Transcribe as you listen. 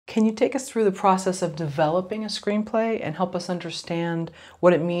Can you take us through the process of developing a screenplay and help us understand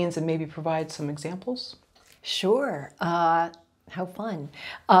what it means and maybe provide some examples? Sure. How fun.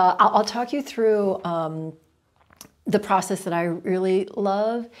 I'll talk you through the process that I really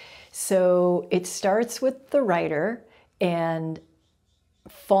love. So it starts with the writer and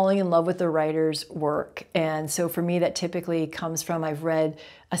falling in love with the writer's work. And so for me, that typically comes from I've read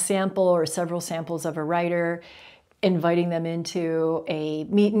a sample or several samples of a writer, inviting them into a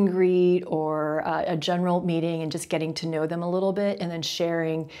meet and greet or a general meeting and just getting to know them a little bit, and then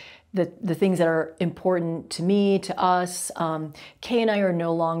sharing the things that are important to me, to us. Kay and I are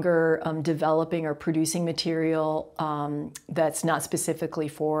no longer developing or producing material that's not specifically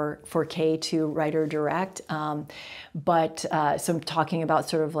for Kay to write or direct. So I'm talking about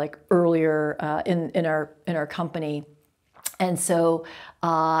sort of like earlier in our company. And so,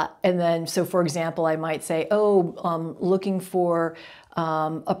 so for example, I might say, looking for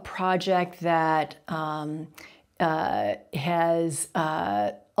a project that has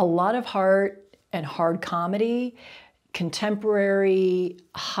a lot of heart and hard comedy, contemporary,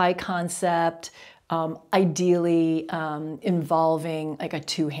 high concept, ideally involving like a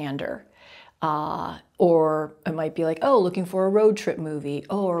two-hander. Or it might be like, looking for a road trip movie,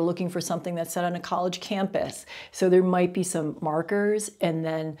 or looking for something that's set on a college campus. So there might be some markers, and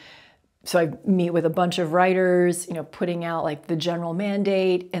then so I meet with a bunch of writers, putting out like the general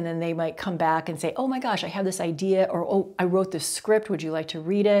mandate, and then they might come back and say, oh my gosh, I have this idea, or I wrote this script, would you like to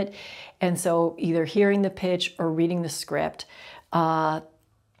read it? And so either hearing the pitch or reading the script, and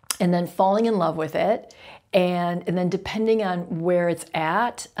then falling in love with it. And then depending on where it's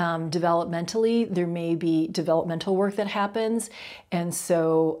at developmentally, there may be developmental work that happens. And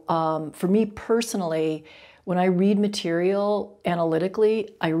so for me personally, when I read material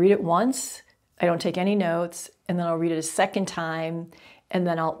analytically, I read it once, I don't take any notes, and then I'll read it a second time, and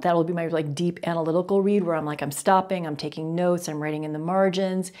then that'll be my like deep analytical read where I'm stopping, I'm taking notes, I'm writing in the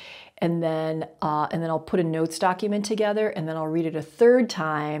margins, and then I'll put a notes document together, and then I'll read it a third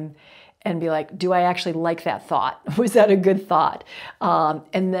time and be like, do I actually like that thought? Was that a good thought?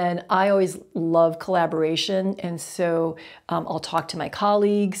 And then I always love collaboration, and so I'll talk to my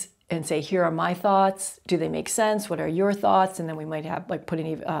colleagues and say, here are my thoughts. Do they make sense? What are your thoughts? And then we might have like put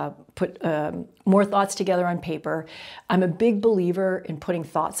more thoughts together on paper. I'm a big believer in putting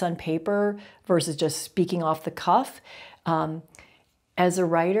thoughts on paper versus just speaking off the cuff. As a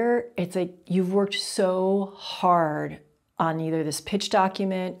writer, it's like you've worked so hard on either this pitch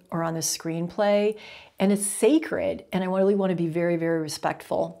document or on this screenplay, and it's sacred, and I really want to be very, very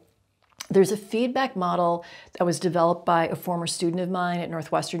respectful. There's a feedback model that was developed by a former student of mine at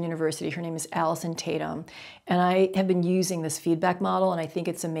Northwestern University. Her name is Allison Tatum, and I have been using this feedback model, and I think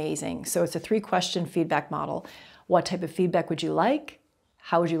it's amazing. So it's a 3-question feedback model. What type of feedback would you like?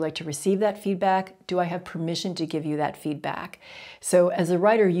 How would you like to receive that feedback? Do I have permission to give you that feedback? So as a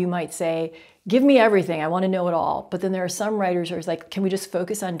writer, you might say, give me everything, I want to know it all. But then there are some writers who are like, can we just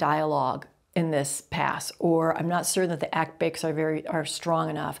focus on dialogue in this pass? Or I'm not certain that the act breaks are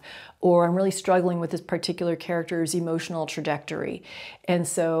strong enough. Or I'm really struggling with this particular character's emotional trajectory. And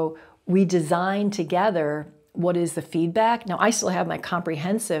so we design together what is the feedback. Now I still have my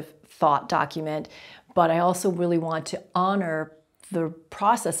comprehensive thought document, but I also really want to honor the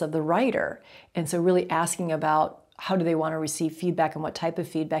process of the writer. And so really asking about how do they want to receive feedback and what type of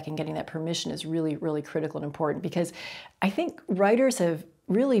feedback, and getting that permission is really, really critical and important, because I think writers have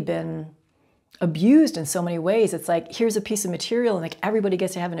really been abused in so many ways. It's like, here's a piece of material and like everybody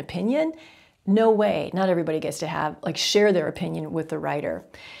gets to have an opinion. No way, not everybody gets to share their opinion with the writer.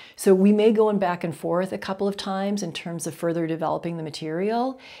 So we may go back and forth a couple of times in terms of further developing the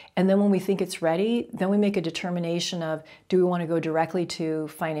material. And then when we think it's ready, then we make a determination of, do we want to go directly to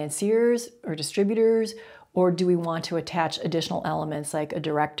financiers or distributors, or do we want to attach additional elements like a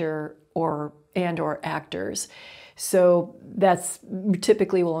director or actors? So that's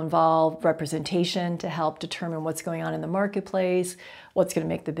typically will involve representation to help determine what's going on in the marketplace, what's going to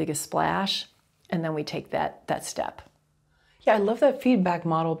make the biggest splash, and then we take that step. Yeah, I love that feedback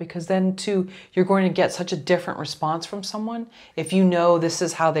model, because then too, you're going to get such a different response from someone. If you know this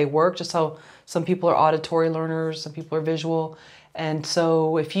is how they work, just how some people are auditory learners, some people are visual. And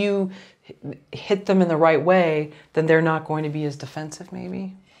so if you hit them in the right way, then they're not going to be as defensive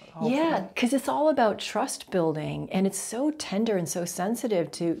maybe. Hopefully. Yeah, because it's all about trust building, and it's so tender and so sensitive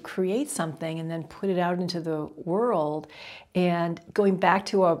to create something and then put it out into the world. And going back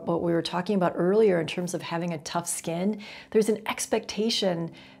to what we were talking about earlier in terms of having a tough skin, there's an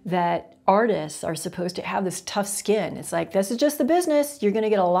expectation that artists are supposed to have this tough skin. It's like, this is just the business. You're going to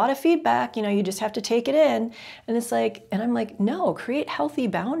get a lot of feedback. You know, you just have to take it in. And it's like, and I'm like, no, create healthy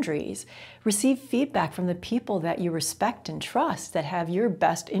boundaries. Receive feedback from the people that you respect and trust, that have your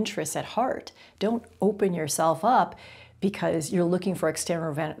best interests at heart. Don't open yourself up because you're looking for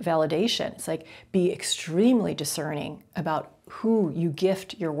external validation. It's like, be extremely discerning about who you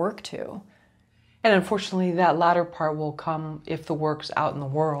gift your work to. And unfortunately, that latter part will come if the work's out in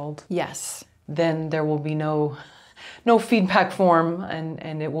the world. Yes. Then there will be no feedback form,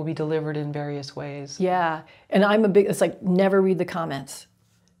 and it will be delivered in various ways. Yeah. And I'm a big, it's like, never read the comments.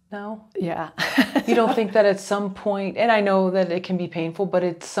 No? Yeah. You don't think that at some point, and I know that it can be painful, but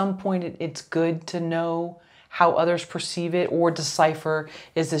at some point it's good to know how others perceive it, or decipher,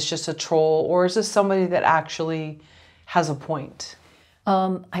 is this just a troll, or is this somebody that actually has a point?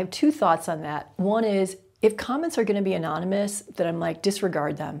 I have two thoughts on that. One is, if comments are going to be anonymous, then I'm like,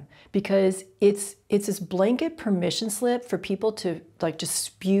 disregard them, because it's this blanket permission slip for people to like just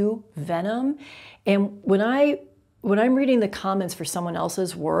spew venom. And when I'm reading the comments for someone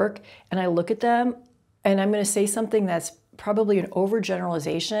else's work and I look at them and I'm going to say something that's probably an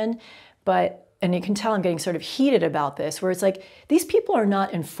overgeneralization, and you can tell I'm getting sort of heated about this, where it's like, these people are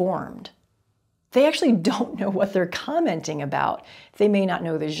not informed. They actually don't know what they're commenting about. They may not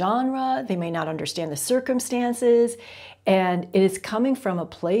know the genre, they may not understand the circumstances, and it is coming from a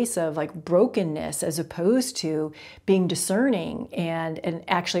place of like brokenness, as opposed to being discerning and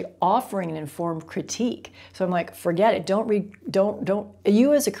actually offering an informed critique. So I'm like, forget it.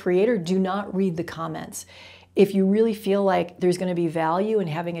 You as a creator, do not read the comments. If you really feel like there's going to be value in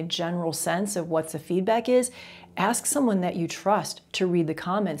having a general sense of what the feedback is, ask someone that you trust to read the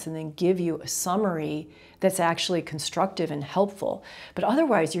comments and then give you a summary that's actually constructive and helpful. But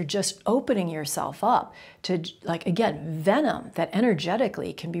otherwise, you're just opening yourself up to, like, again, venom that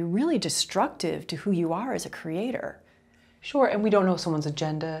energetically can be really destructive to who you are as a creator. Sure, and we don't know someone's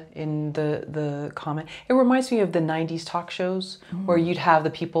agenda in the comment. It reminds me of the 90s talk shows where you'd have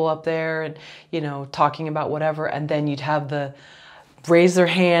the people up there and, you know, talking about whatever, and then you'd have the raise their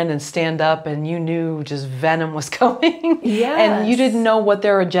hand and stand up, and you knew just venom was coming. Yes. And you didn't know what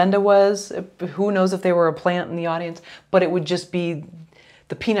their agenda was. Who knows if they were a plant in the audience, but it would just be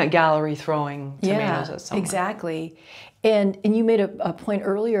the peanut gallery throwing tomatoes at someone. Exactly. And you made a point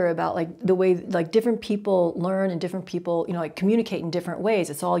earlier about like the way like different people learn and different people, you know, like communicate in different ways.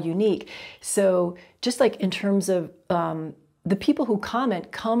 It's all unique. So just like in terms of the people who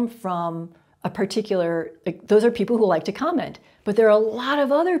comment come from a particular, like those are people who like to comment. But there are a lot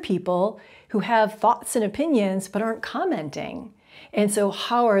of other people who have thoughts and opinions but aren't commenting. And so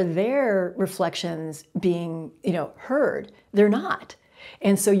how are their reflections being, you know, heard? They're not.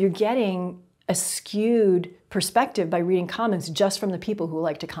 And so you're getting a skewed perspective by reading comments just from the people who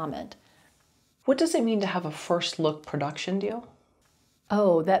like to comment. What does it mean to have a first look production deal?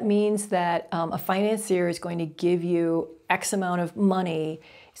 Oh, that means that a financier is going to give you X amount of money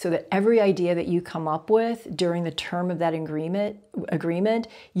so that every idea that you come up with during the term of that agreement,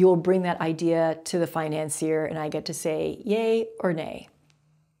 you'll bring that idea to the financier and I get to say yay or nay.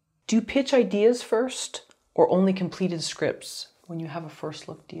 Do you pitch ideas first or only completed scripts when you have a first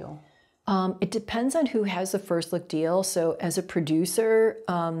look deal? It depends on who has the first look deal. So as a producer,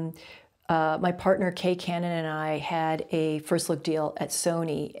 my partner Kay Cannon and I had a first look deal at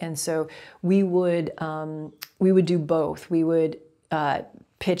Sony, and so we would do both. We would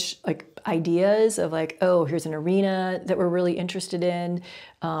pitch like ideas of like, oh, here's an arena that we're really interested in,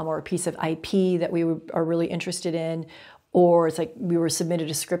 or a piece of IP that we are really interested in, or it's like we were submitted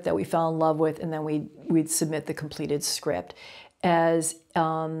a script that we fell in love with, and then we'd submit the completed script.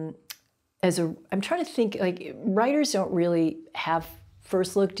 I'm trying to think, like, writers don't really have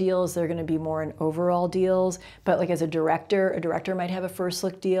first look deals. They're going to be more in overall deals. But like as a director might have a first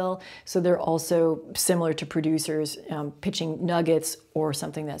look deal. So they're also similar to producers, pitching nuggets or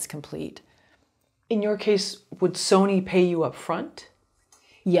something that's complete. In your case, would Sony pay you up front?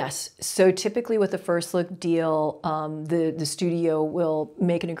 Yes. So typically with a first look deal, the studio will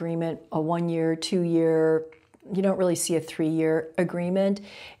make an agreement, a 1 year, 2 year. You don't really see a 3-year agreement,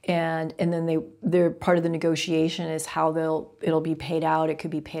 and then they're part of the negotiation is how it'll be paid out. It could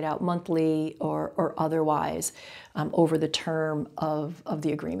be paid out monthly or otherwise over the term of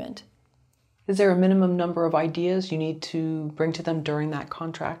the agreement. Is there a minimum number of ideas you need to bring to them during that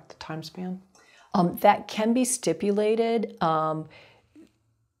contract time span? That can be stipulated.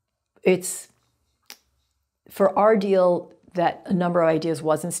 It's for our deal. that a number of ideas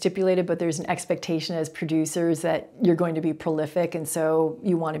wasn't stipulated, but there's an expectation as producers that you're going to be prolific, and so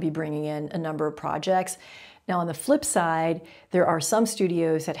you want to be bringing in a number of projects. Now, on the flip side, there are some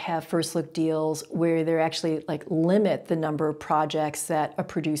studios that have first look deals where they actually like limit the number of projects that a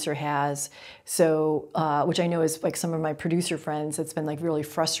producer has. So, which I know is like some of my producer friends, it's been like really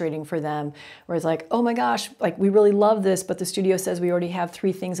frustrating for them, where it's like, oh my gosh, like we really love this, but the studio says we already have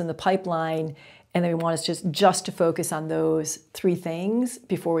 3 things in the pipeline, and they want us just to focus on those 3 things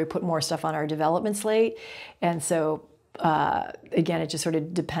before we put more stuff on our development slate. And so, again, it just sort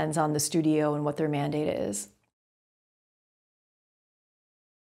of depends on the studio and what their mandate is.